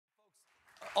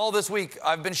All this week,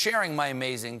 I've been sharing my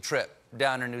amazing trip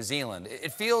down in New Zealand.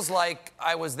 It feels like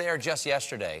I was there just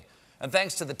yesterday. And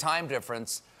thanks to the time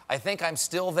difference, I think I'm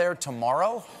still there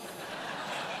tomorrow.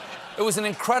 It was an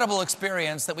incredible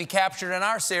experience that we captured in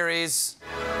our series.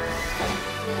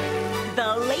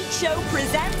 The Late Show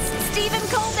presents Stephen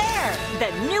Colbert,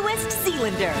 the newest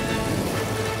Zealander.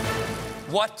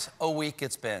 What a week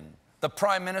it's been. The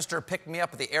Prime Minister picked me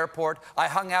up at the airport. I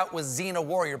hung out with Xena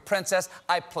Warrior Princess.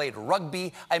 I played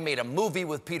rugby. I made a movie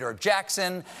with Peter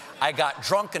Jackson. I got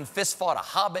drunk and fist-fought a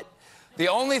hobbit. The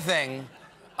only thing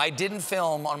I didn't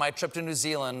film on my trip to New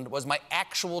Zealand was my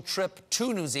actual trip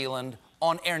to New Zealand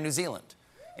on Air New Zealand.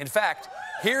 In fact,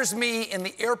 here's me in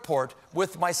the airport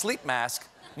with my sleep mask,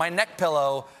 my neck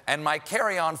pillow, and my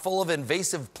carry-on full of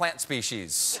invasive plant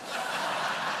species.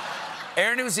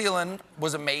 Air New Zealand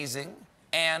was amazing.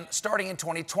 And starting in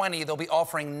 2020, they'll be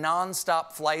offering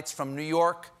non-stop flights from New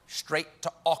York straight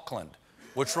to Auckland.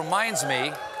 Which reminds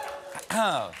me...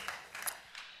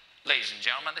 Ladies and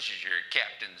gentlemen, this is your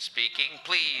captain speaking.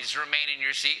 Please remain in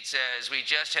your seats as we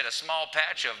just hit a small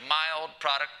patch of mild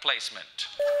product placement.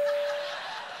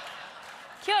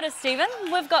 Kia ora, Stephen.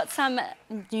 We've got some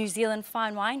New Zealand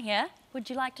fine wine here. Would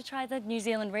you like to try the New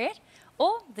Zealand red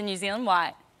or the New Zealand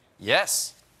white?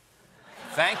 Yes.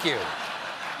 Thank you.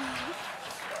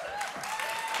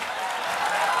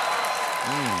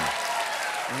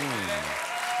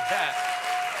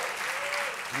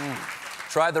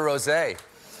 Try the rosé.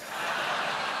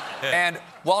 And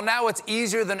while now it's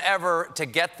easier than ever to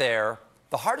get there,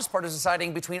 the hardest part is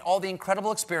deciding between all the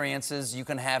incredible experiences you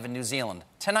can have in New Zealand.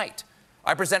 Tonight,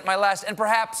 I present my last and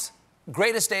perhaps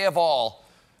greatest day of all,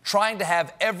 trying to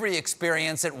have every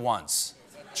experience at once.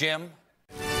 Jim?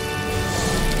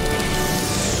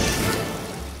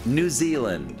 New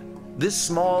Zealand. This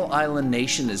small island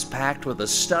nation is packed with a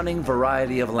stunning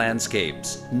variety of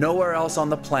landscapes. Nowhere else on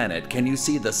the planet can you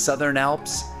see the Southern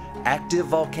Alps, active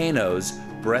volcanoes,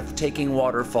 breathtaking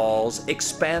waterfalls,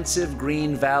 expansive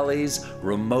green valleys,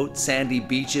 remote sandy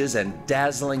beaches, and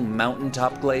dazzling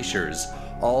mountaintop glaciers,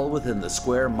 all within the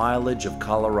square mileage of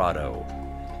Colorado.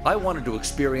 I wanted to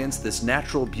experience this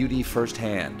natural beauty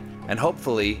firsthand and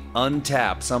hopefully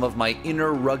untap some of my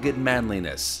inner rugged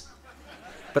manliness.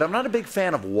 But I'm not a big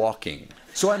fan of walking,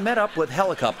 so I met up with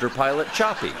helicopter pilot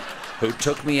Choppy, who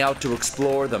took me out to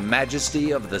explore the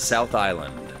majesty of the South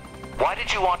Island. Why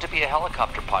did you want to be a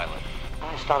helicopter pilot?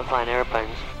 I started flying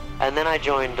airplanes, and then I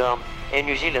joined Air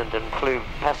New Zealand and flew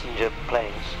passenger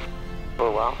planes for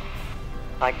a while.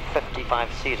 Like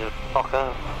 55-seater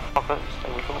Fokker,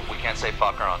 We can't say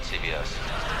Fokker on CBS.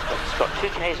 It's got 2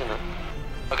 Ks in it.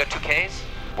 I got 2 Ks?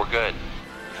 We're good.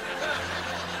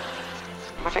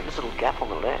 I'm gonna take this little gap on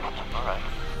the left. All right.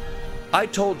 I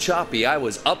told Choppy I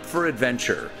was up for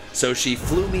adventure, so she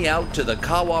flew me out to the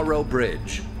Kawaro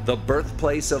Bridge, the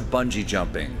birthplace of bungee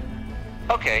jumping.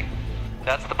 Okay,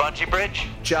 that's the bungee bridge?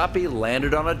 Choppy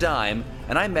landed on a dime,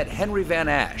 and I met Henry Van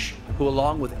Ash, who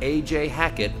along with A.J.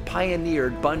 Hackett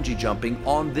pioneered bungee jumping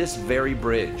on this very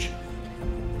bridge.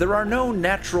 There are no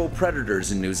natural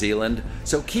predators in New Zealand,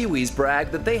 so Kiwis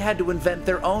brag that they had to invent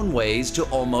their own ways to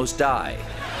almost die.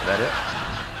 Is that it?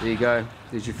 There you go.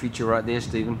 There's your future right there,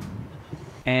 Stephen.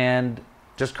 And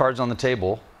just cards on the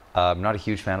table. I'm not a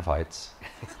huge fan of heights.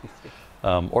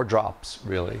 Or drops,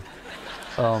 really.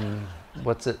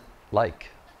 What's it like?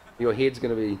 Your head's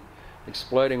going to be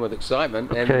exploding with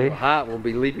excitement, and your heart will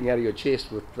be leaping out of your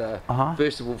chest with,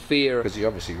 first of all, fear. Because you're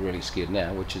obviously really scared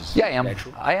now, which is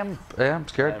natural. I am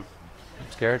scared.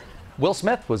 I'm scared. Will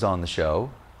Smith was on the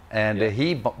show, and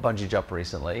he bungee jumped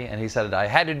recently, and he said, I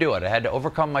had to do it. I had to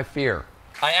overcome my fear.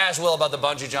 I asked Will about the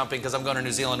bungee jumping because I'm going to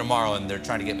New Zealand tomorrow and they're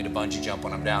trying to get me to bungee jump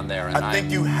when I'm down there. And I think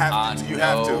you have to. You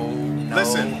have to.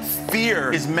 Listen,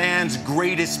 fear is man's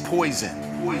greatest poison.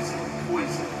 Poison.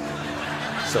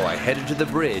 So I headed to the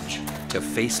bridge to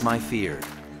face my fear.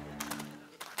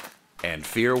 And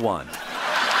fear won.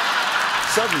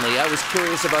 Suddenly, I was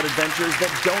curious about adventures that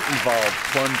don't involve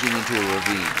plunging into a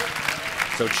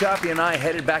ravine. So Choppy and I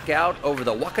headed back out over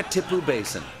the Wakatipu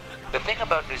Basin. The thing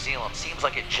about New Zealand seems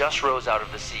like it just rose out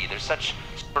of the sea. There's such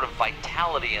sort of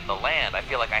vitality in the land. I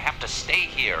feel like I have to stay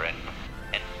here, and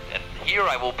here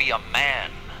I will be a man.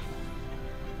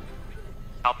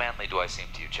 How manly do I seem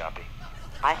to you, Choppy?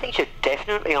 I think you're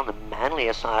definitely on the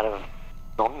manlier side of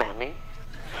non-manly.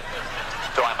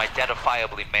 So I'm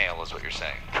identifiably male, is what you're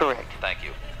saying? Correct. Thank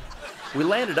you. We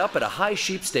landed up at a high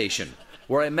sheep station,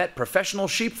 where I met professional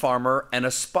sheep farmer and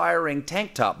aspiring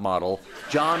tank top model,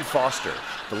 John Foster,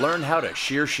 to learn how to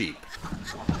shear sheep.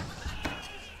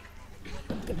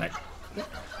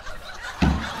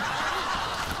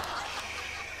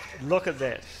 Look at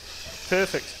that.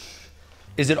 Perfect.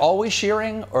 Is it always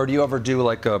shearing, or do you ever do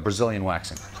like a Brazilian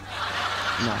waxing?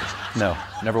 No. No,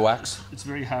 never wax? It's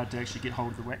very hard to actually get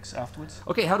hold of the wax afterwards.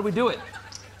 Okay, how do we do it?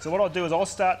 So what I'll do is I'll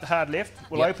start the hard left,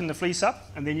 we'll open the fleece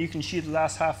up, and then you can shear the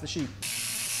last half of the sheep.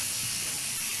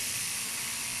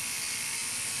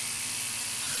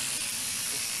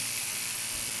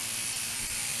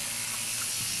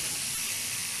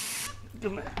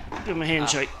 Give him a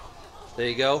handshake. There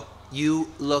you go. You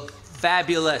look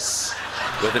fabulous.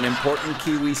 With an important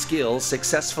Kiwi skill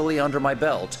successfully under my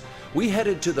belt, we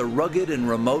headed to the rugged and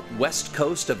remote west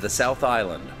coast of the South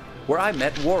Island, where I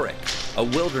met Warwick, a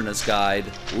wilderness guide,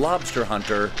 lobster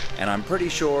hunter, and I'm pretty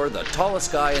sure the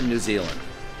tallest guy in New Zealand.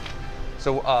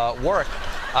 So, Warwick,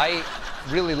 I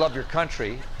really love your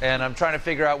country, and I'm trying to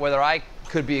figure out whether I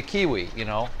could be a Kiwi, you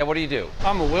know? And what do you do?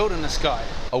 I'm a wilderness guide.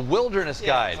 A wilderness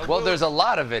guide? Well, there's a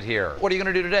lot of it here. What are you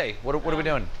going to do today? What are we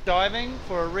doing? Diving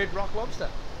for a red rock lobster.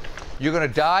 You're going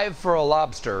to dive for a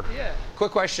lobster? Yeah.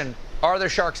 Quick question, are there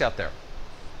sharks out there?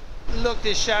 Look,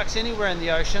 there's sharks anywhere in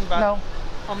the ocean, but no.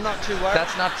 I'm not too worried.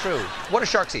 That's not true. What do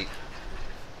sharks eat?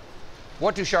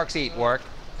 What do sharks eat, Warwick?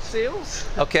 Seals.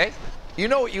 Okay. You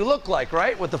know what you look like,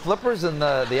 right? With the flippers and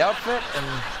the outfit, and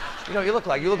you know what you look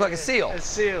like. You look like a seal. A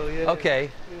seal, yeah.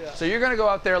 Okay. Yeah. So you're going to go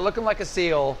out there looking like a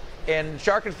seal in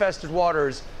shark-infested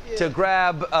waters to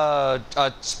grab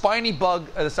a spiny bug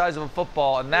the size of a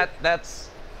football, and that's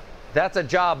a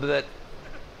job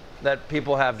that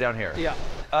people have down here. Yeah.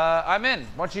 I'm in.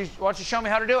 Why don't you show me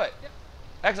how to do it? Yep.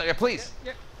 Excellent. Yeah, please.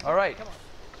 Yep. All right. Come on.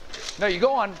 No, you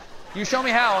go on. You show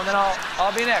me how, and then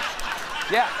I'll be next.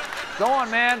 Yeah. Go on,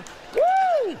 man.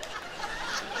 Woo!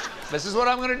 This is what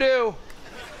I'm gonna do.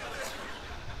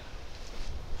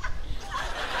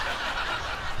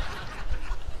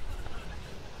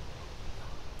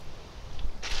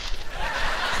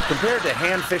 Compared to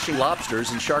hand fishing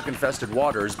lobsters in shark-infested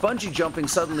waters, bungee jumping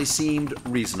suddenly seemed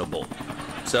reasonable.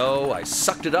 So I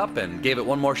sucked it up and gave it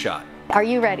one more shot. Are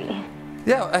you ready?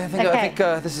 Yeah, I think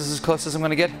this is as close as I'm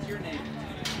gonna get.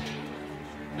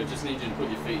 I just need you to put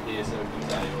your feet here so we can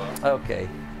tie you up. Okay.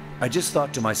 I just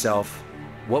thought to myself,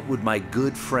 what would my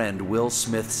good friend Will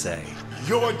Smith say?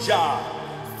 Your job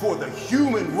for the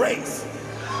human race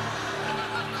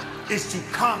is to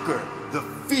conquer the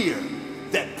fear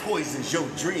that poisons your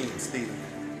dreams, Stephen.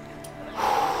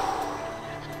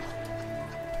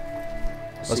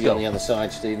 Let's go on the other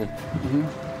side, Stephen.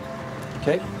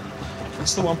 Okay.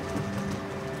 That's the one.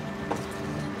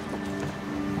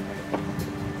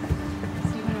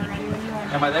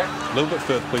 Am I there? A little bit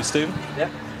further, please, Stephen.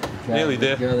 Yep. Nearly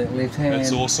there. Go that left hand.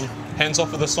 That's awesome. Hands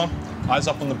off of this one. Eyes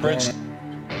up on the bridge.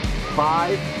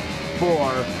 5,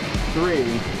 4,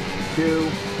 3, 2,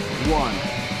 1.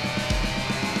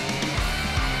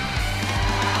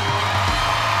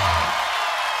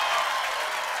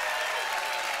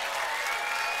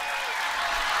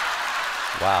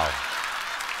 Wow.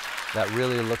 That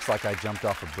really looks like I jumped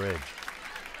off a bridge.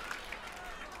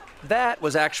 That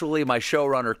was actually my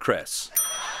showrunner, Chris.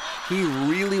 He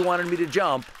really wanted me to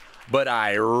jump, but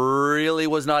I really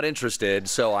was not interested,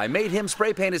 so I made him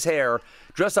spray paint his hair,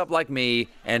 dress up like me,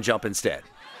 and jump instead.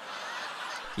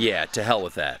 Yeah, to hell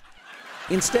with that.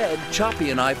 Instead, Choppy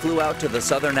and I flew out to the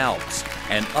Southern Alps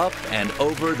and up and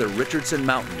over the Richardson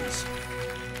Mountains.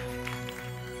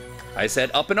 I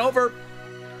said, up and over.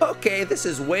 Okay, this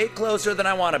is way closer than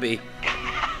I want to be.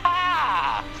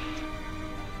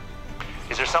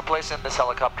 Is there someplace in this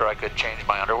helicopter I could change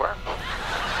my underwear?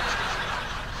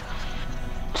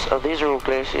 So these are all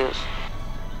glaciers.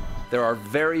 There are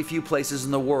very few places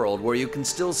in the world where you can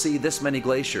still see this many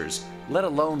glaciers, let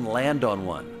alone land on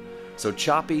one. So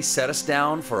Choppy set us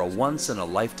down for a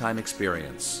once-in-a-lifetime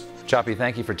experience. Choppy,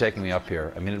 thank you for taking me up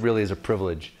here. I mean, it really is a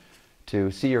privilege to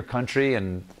see your country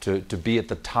and to be at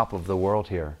the top of the world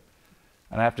here.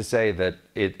 And I have to say that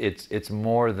it's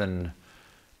more than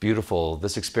beautiful.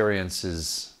 This experience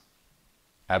is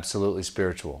absolutely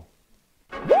spiritual.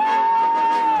 Whoa!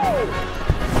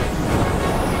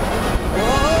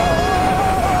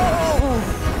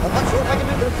 I'm not sure if I can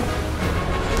do this.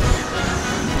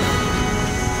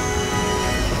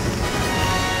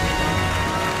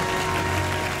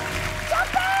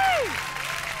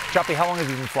 Choppy, how long have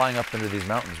you been flying up into these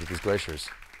mountains with these glaciers?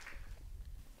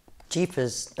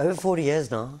 Jeepers, over 40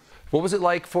 years now. What was it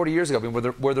like 40 years ago? I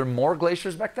mean, were there more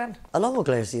glaciers back then? A lot more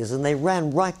glaciers, and they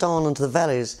ran right down into the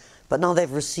valleys, but now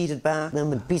they've receded back,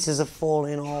 and the pieces are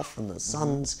falling off, and the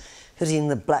sun's hitting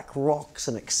the black rocks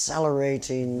and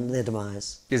accelerating their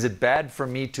demise. Is it bad for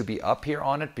me to be up here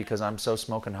on it because I'm so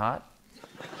smoking hot?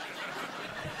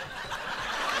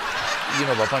 You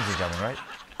know about bungee jumping, right?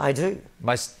 I do.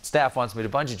 My staff wants me to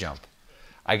bungee jump.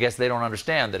 I guess they don't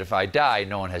understand that if I die,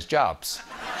 no one has jobs.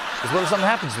 Because what if something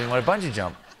happens to me when I bungee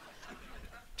jump?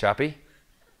 Choppy?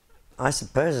 I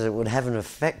suppose it would have an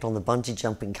effect on the bungee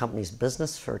jumping company's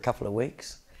business for a couple of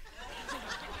weeks.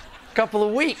 Couple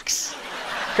of weeks?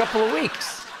 Couple of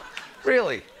weeks?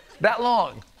 Really? That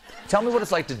long? Tell me what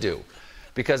it's like to do,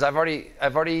 because I've already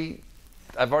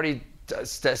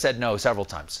said no several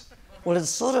times. Well, it's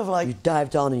sort of like you dive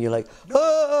down and you're like,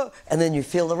 oh, and then you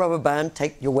feel the rubber band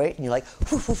take your weight and you're like,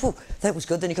 whoo, whoo, whoo. That was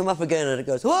good. Then you come up again and it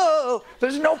goes, whoa.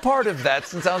 There's no part of that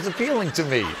that sounds appealing to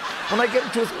me. When I get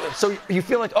into it, so you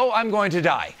feel like, oh, I'm going to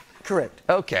die. Correct.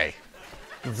 Okay.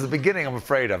 It's the beginning I'm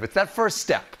afraid of. It's that first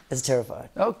step. It's terrifying.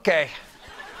 Okay.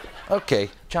 Okay.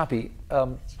 Choppy,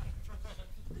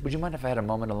 would you mind if I had a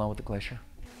moment alone with the glacier?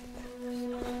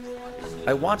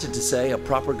 I wanted to say a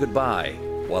proper goodbye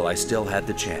while I still had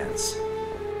the chance.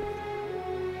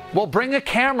 Well, bring a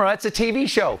camera. It's a TV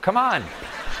show. Come on.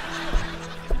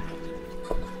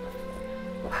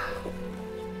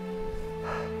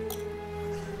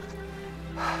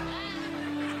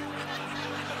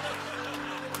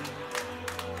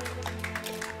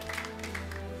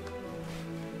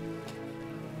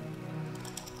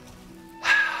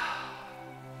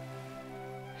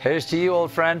 Here's to you,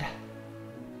 old friend.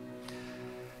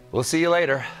 We'll see you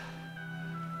later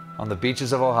on the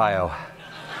beaches of Ohio.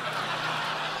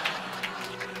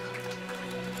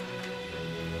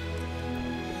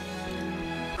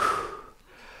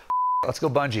 Let's go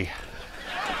bungee.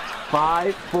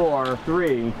 5, 4,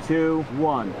 3, 2,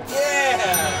 1.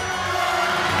 Yeah!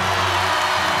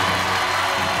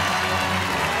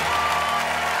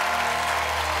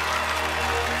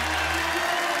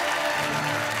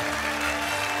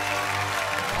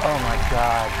 Oh my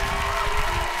God.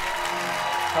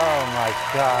 Oh my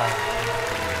God.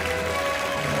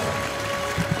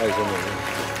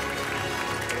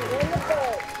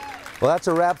 Well, that's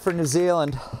a wrap for New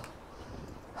Zealand.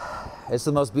 It's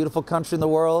the most beautiful country in the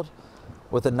world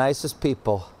with the nicest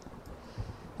people.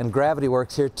 And gravity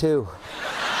works here too.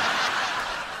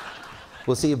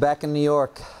 We'll see you back in New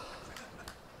York.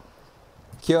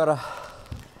 Kia ora.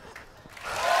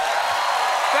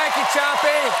 Thank you,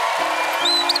 Choppy.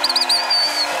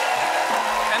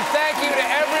 And thank you to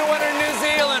everyone in New